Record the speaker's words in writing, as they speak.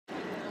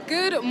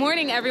Good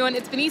morning, everyone.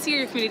 It's Benicia,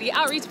 your community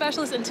outreach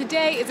specialist, and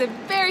today is a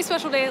very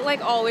special day, like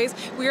always.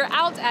 We are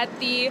out at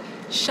the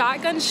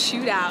Shotgun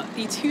Shootout,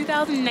 the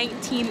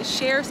 2019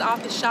 Sheriff's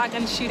Office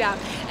Shotgun Shootout,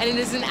 and it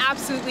is an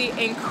absolutely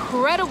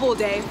incredible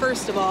day,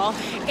 first of all,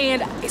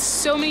 and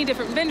so many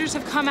different vendors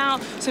have come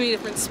out, so many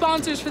different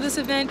sponsors for this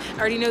event. I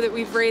already know that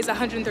we've raised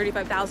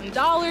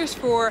 $135,000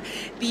 for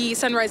the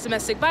Sunrise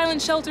Domestic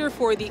Violence Shelter,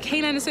 for the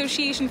Canine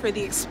Association, for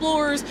the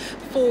Explorers,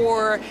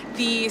 for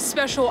the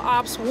Special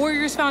Ops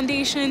Warriors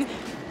Foundation.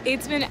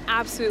 It's been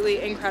absolutely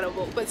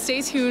incredible, but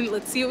stay tuned.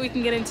 Let's see what we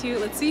can get into.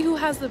 Let's see who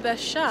has the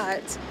best shot.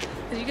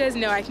 As you guys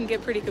know, I can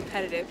get pretty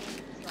competitive.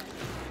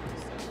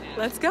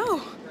 Let's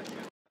go.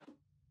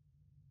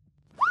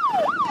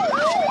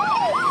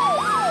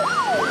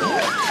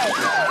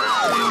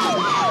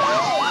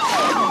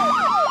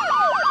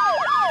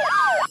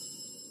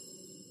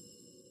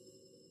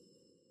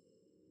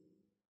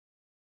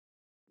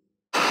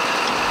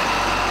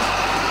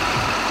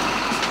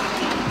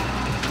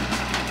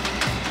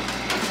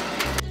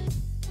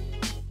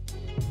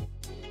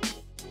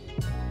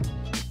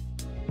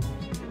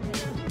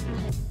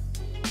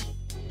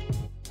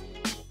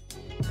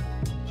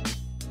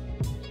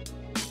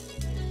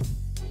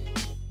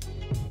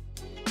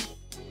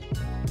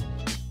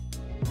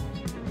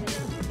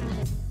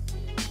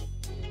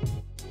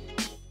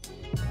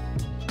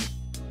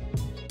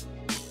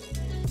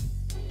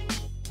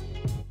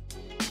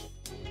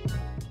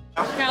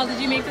 Carl,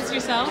 did you make this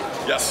yourself?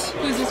 Yes.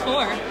 Who's this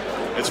for?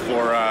 It's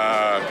for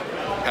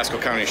Pasco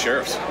County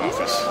Sheriff's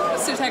Office.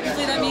 So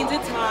technically that means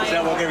it's mine. Is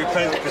that what we're going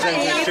to be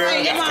presenting to the sheriff?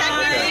 It's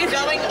technically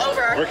going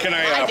over. Where can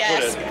I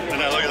put it?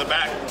 And I look at the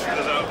back. It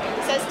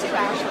says 2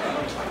 hours.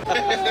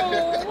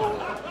 Oh,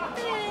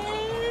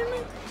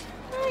 Ben.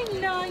 Hi,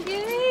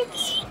 Nugget.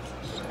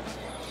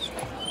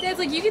 Dad's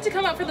like, you get to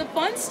come out for the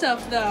fun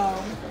stuff, though.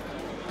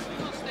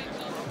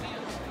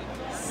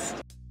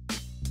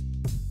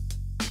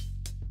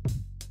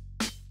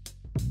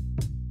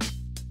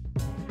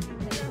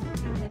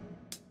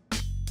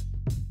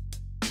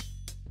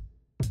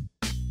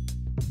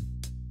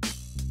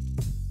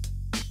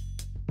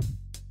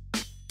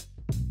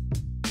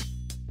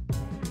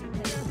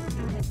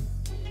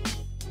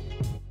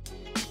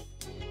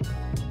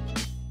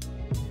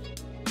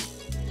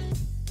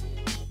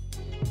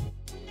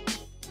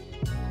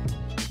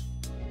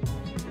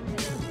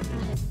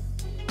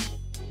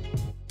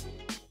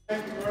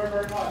 Thank you very,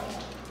 very much.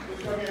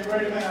 It's going to be a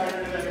great event out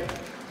here today.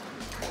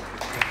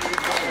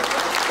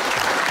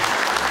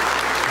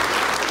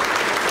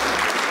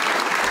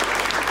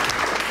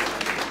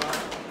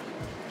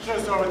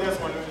 Should start with this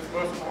one, which is the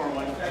most important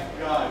one. Thank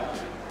God. I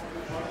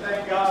want to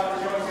thank God for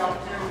giving us the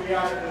opportunity to be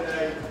out here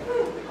today.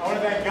 I want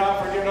to thank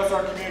God for giving us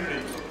our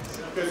community.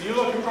 Because you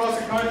look across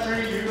the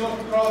country, you look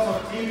across on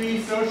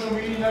TV, social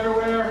media, and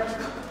everywhere,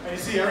 and you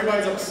see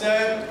everybody's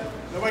upset,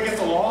 nobody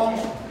gets along.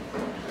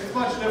 It's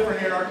much different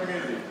here in our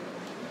community.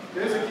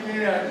 There's a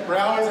community that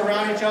rallies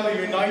around each other,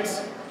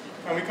 unites,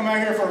 and we come out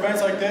here for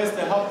events like this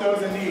to help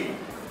those in need.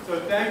 So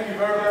thank you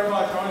very, very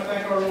much. I want to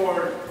thank our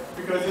Lord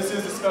because this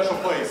is a special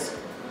place.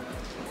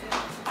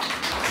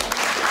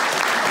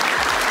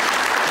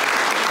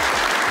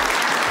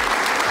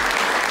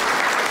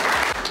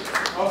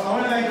 I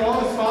want to thank all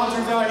the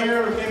sponsors out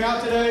here who came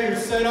out today, who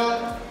set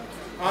up.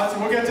 So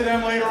we'll get to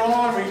them later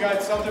on. We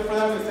got something for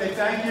them to say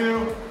thank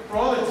you. For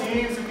all the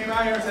teams who came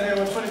out here and said, hey,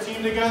 let's put a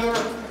team together.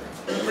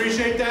 We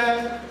appreciate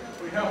that.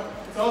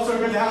 It's also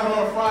good to have it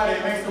on a Friday.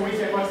 It makes the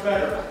weekend much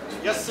better.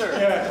 Yes, sir.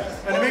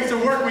 Yeah, and it makes the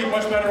work week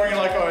much better when you're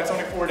like, oh, it's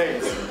only 4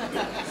 days.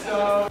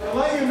 So to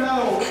let you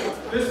know,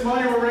 this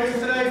money we're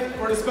raising today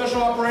for the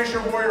Special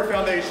Operation Warrior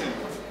Foundation.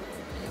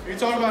 You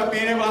talk about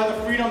being able to have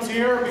the freedoms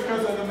here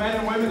because of the men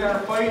and women that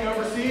are fighting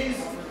overseas.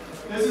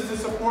 This is to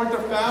support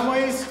their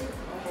families.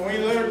 When we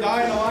live or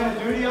die in the line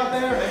of duty out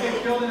there, they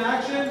get killed in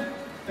action,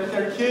 that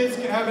their kids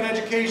can have an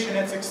education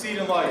and succeed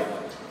in life.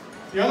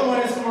 The other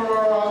one is for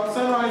our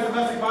Sunrise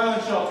Domestic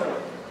Violence Shelter.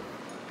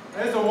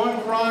 That is the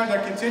one crime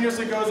that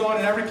continuously goes on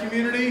in every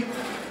community.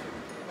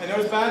 And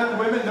those battered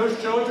women, those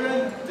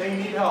children, they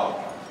need help.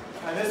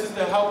 And this is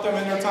to help them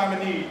in their time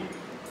of need.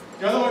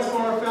 The other one is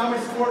for our Family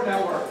Support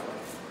Network.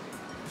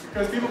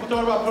 Because people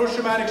talk about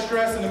post-traumatic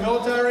stress in the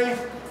military,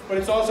 but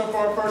it's also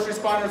for our first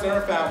responders and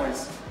our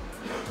families.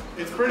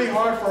 It's pretty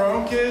hard for our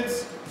own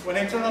kids when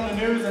they turn on the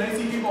news and they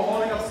see people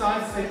holding up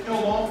signs that say kill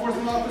law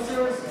enforcement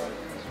officers,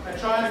 and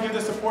trying to give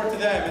the support to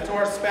them and to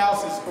our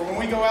spouses. But when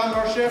we go out in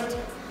our shift,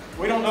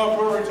 we don't know if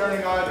we're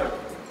returning either.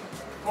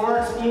 For our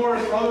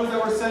explorers, for others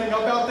that we're setting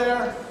up out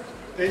there,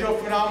 they do a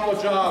phenomenal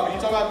job. When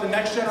you talk about the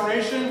next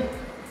generation,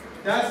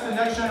 that's the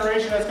next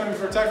generation that's going to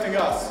be protecting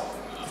us.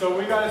 So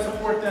we got to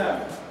support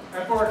them.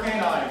 And for our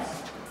canines,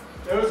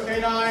 those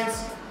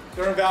canines,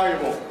 they're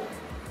invaluable.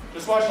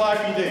 Just watch Live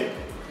PD.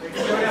 They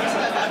can do it.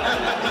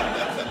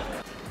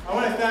 I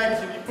want to thank,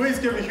 can you please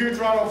give a huge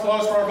round of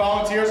applause for our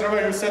volunteers and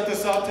everybody who set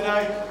this up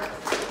today.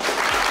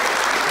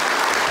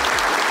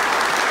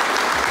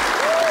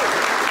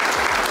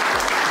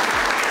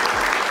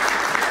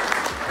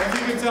 As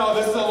you can tell,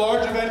 this is a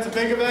large event, it's a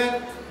big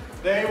event.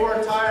 They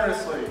work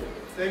tirelessly.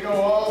 They go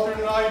all through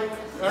the night,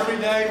 every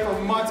day for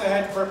months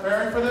ahead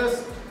preparing for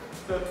this.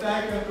 So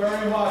thank you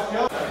very much.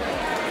 Yep.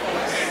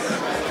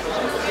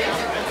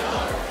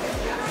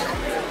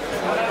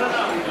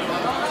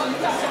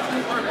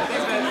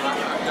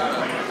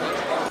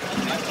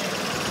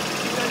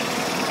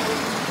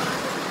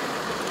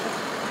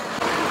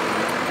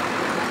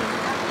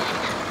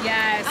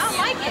 Yes. I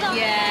like it.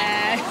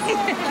 Yes.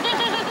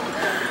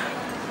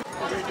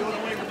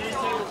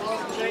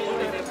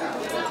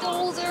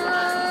 Dozer.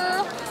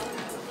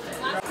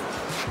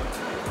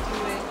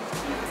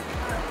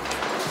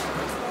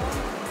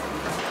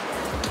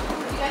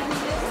 You guys need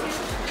this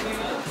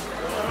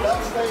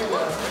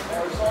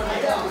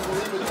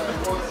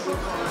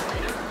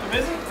You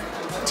busy?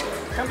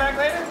 Come back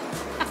later?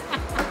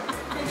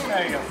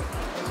 There you go.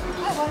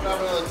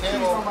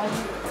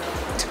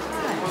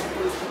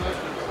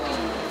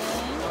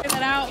 Get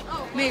that out.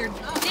 Mayor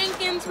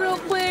Jenkins real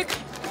quick.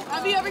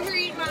 I'll be over here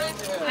eating mine.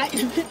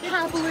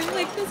 Happily,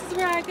 like this is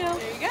where I go.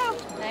 There you go.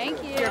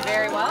 Thank you. You're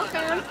very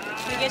welcome.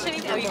 Did you get you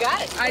anything? Oh, you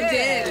got it. I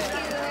did.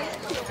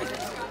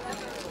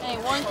 Hey,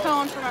 one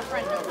cone for my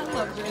friend. I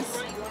love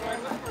this.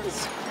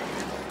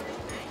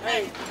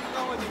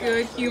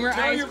 Good humor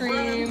ice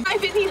cream.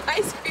 I've been eating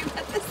ice cream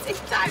at the same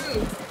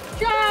time.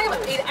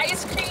 Drive, ate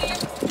ice cream,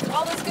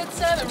 all this good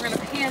stuff, and we're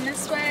gonna pan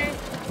this way.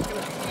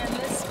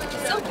 It's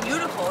so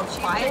beautiful and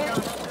quiet.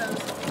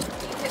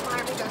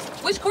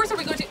 Which course are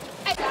we going to?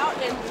 Out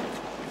and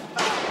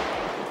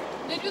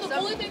They do the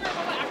pulley thing or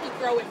how about actually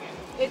throwing it?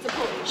 it's a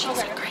pulley. She's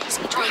a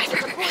crazy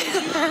driver.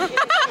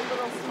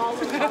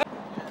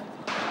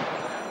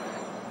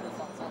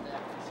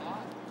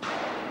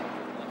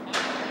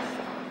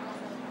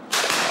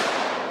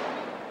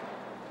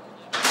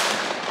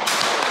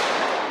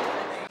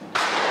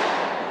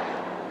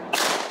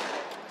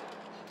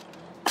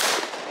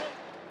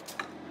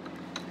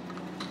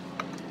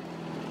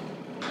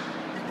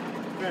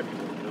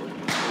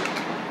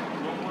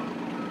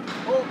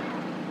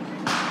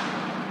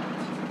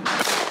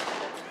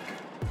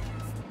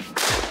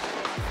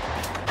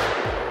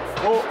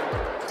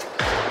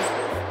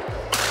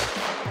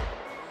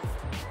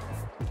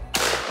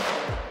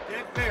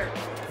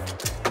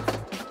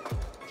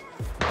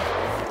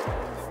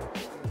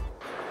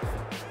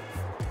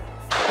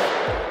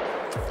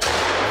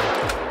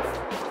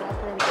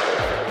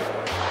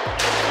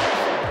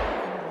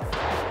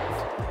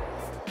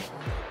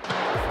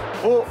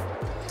 Oh.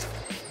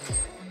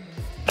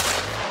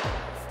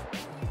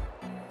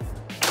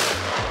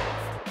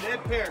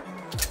 Dead pair.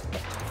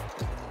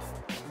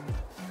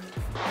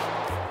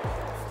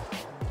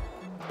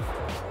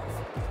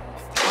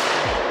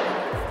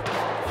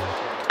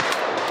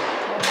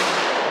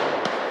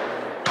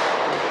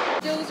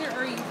 Dozer,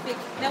 or you big?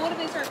 Now what if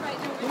they start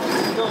fighting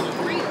over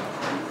burrito?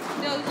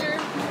 Dozer.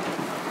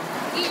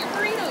 Eat your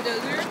burrito,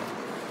 Dozer.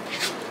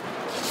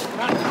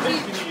 Not the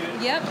big you need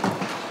it. Yep.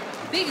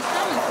 Big is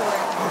coming for it.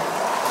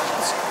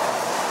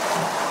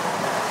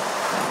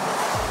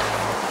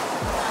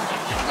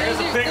 There's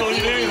a pickle,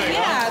 you do anything,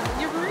 yeah,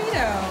 huh? your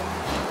burrito.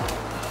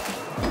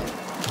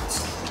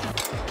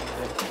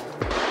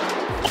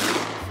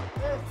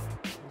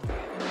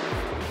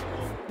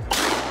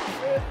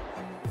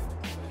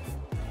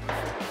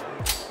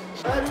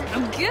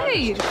 I'm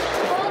good.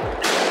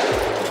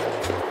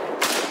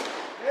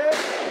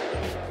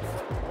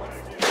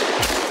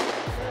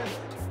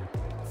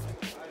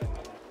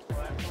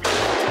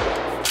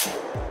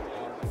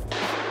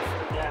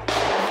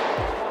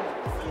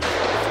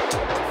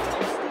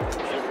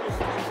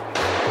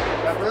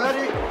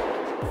 Ready?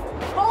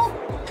 Hold.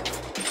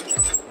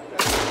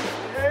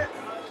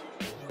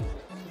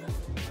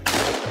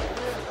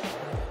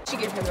 She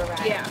give him a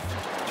ride. Yeah.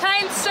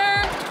 Kind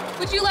sir,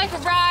 would you like a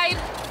ride?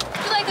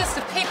 Would you like us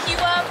to pick you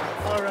up?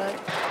 All right.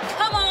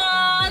 Come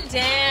on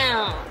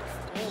down.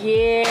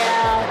 Yeah.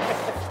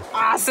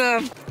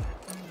 Awesome.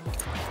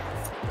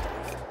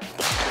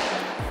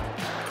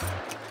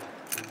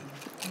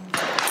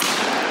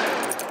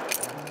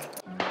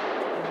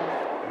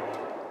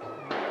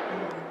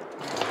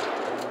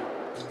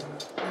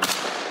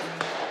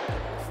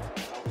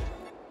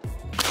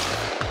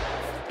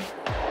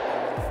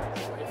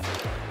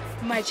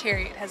 My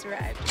chariot has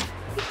arrived.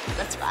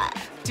 That's right.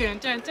 Dun,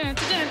 dun, dun,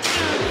 dun,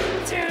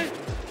 dun, dun.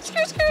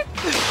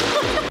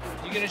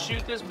 You gonna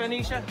shoot this,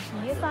 Benicia?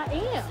 Yes, I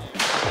am.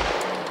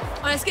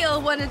 On a scale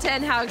of 1 to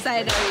 10, how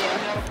excited are you?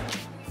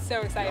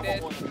 So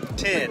excited.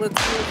 10. Let's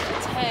do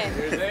a 10.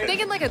 Here's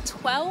Thinking like a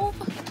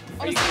 12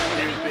 on a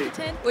scale of 1 to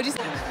 10. What'd you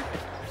say?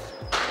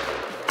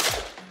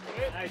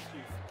 Nice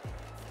shoot.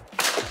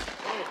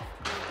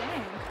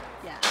 Dang.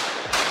 Yeah.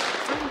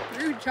 Someone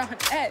threw John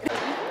Ed.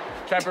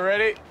 Trapper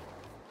ready?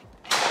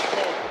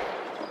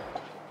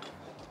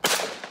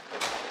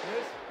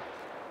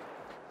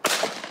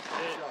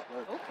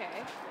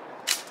 Okay.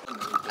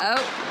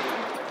 Oh,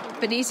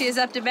 Benicia's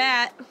up to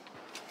bat.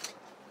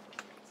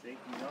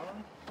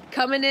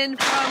 Coming in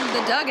from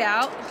the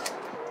dugout.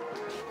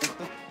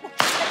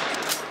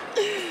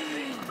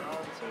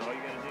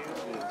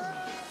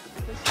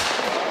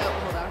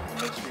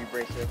 Make sure you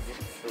brace up, get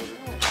your shoulder.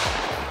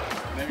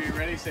 Maybe you're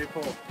ready? Ready, say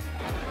pull.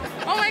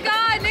 Oh my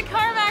God, Nick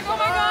Carmack, oh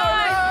my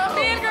God,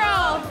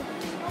 fangirl.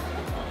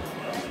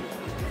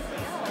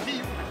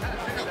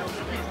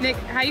 Nick,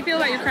 how you feel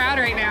about your crowd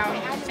right now?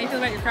 How you feel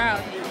about your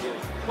crowd?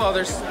 Well,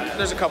 there's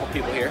a couple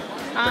people here.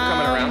 They're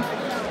coming around.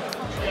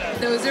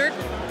 Those are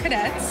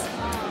cadets.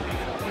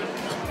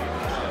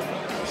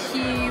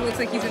 He looks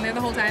like he's been there the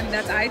whole time.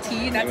 That's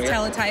IT, that's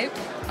teletype.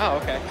 Oh,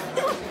 okay.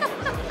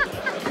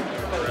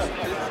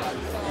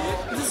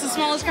 Is this the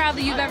smallest crowd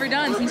that you've ever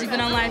done since you've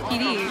been on Live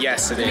PD?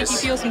 Yes, it Does is. Make you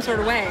feel some sort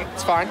of way?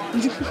 It's fine.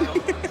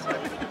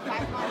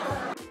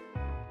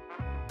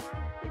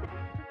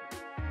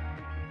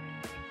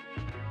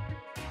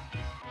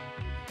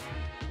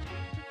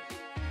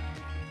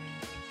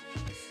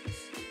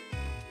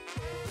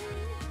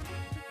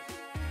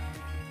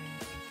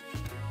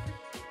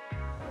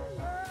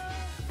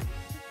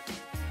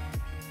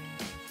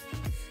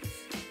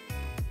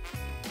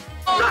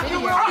 You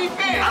will be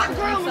fair. On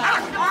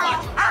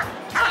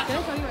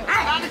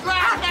the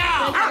ground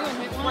now.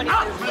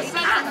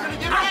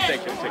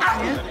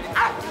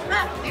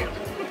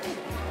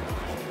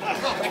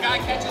 The guy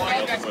catches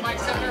that, that's Mike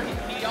Center.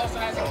 He also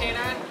has a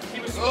canine. He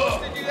was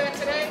supposed to do that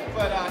today,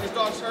 but his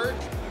dog's hurt.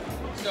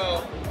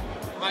 So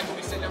Mike will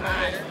be sitting there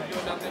later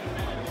doing nothing.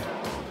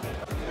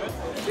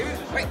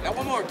 Wait, got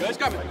one more. It's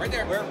coming. Right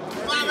there. Come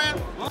on, man.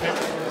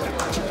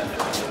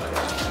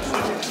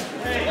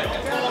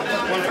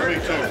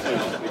 132,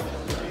 please.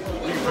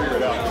 You can figure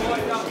it out.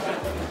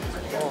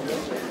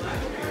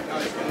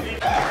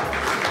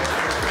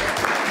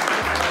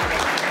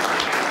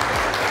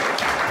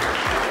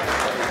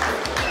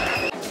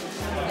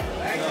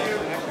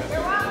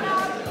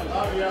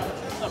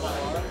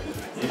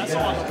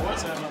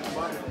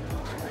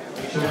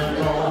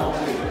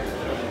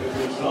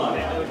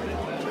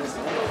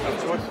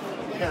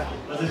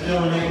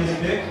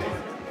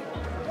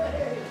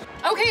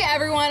 Okay,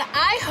 everyone,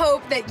 I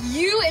hope that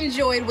you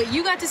enjoyed what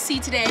you got to see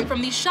today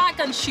from the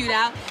shotgun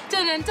shootout.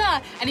 Dun, dun,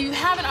 dun. And if you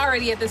haven't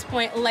already at this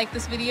point liked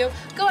this video,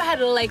 go ahead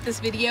and like this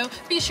video.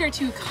 Be sure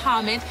to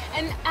comment.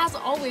 And as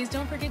always,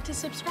 don't forget to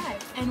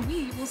subscribe. And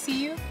we will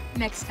see you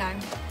next time.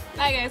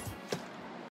 Bye, guys.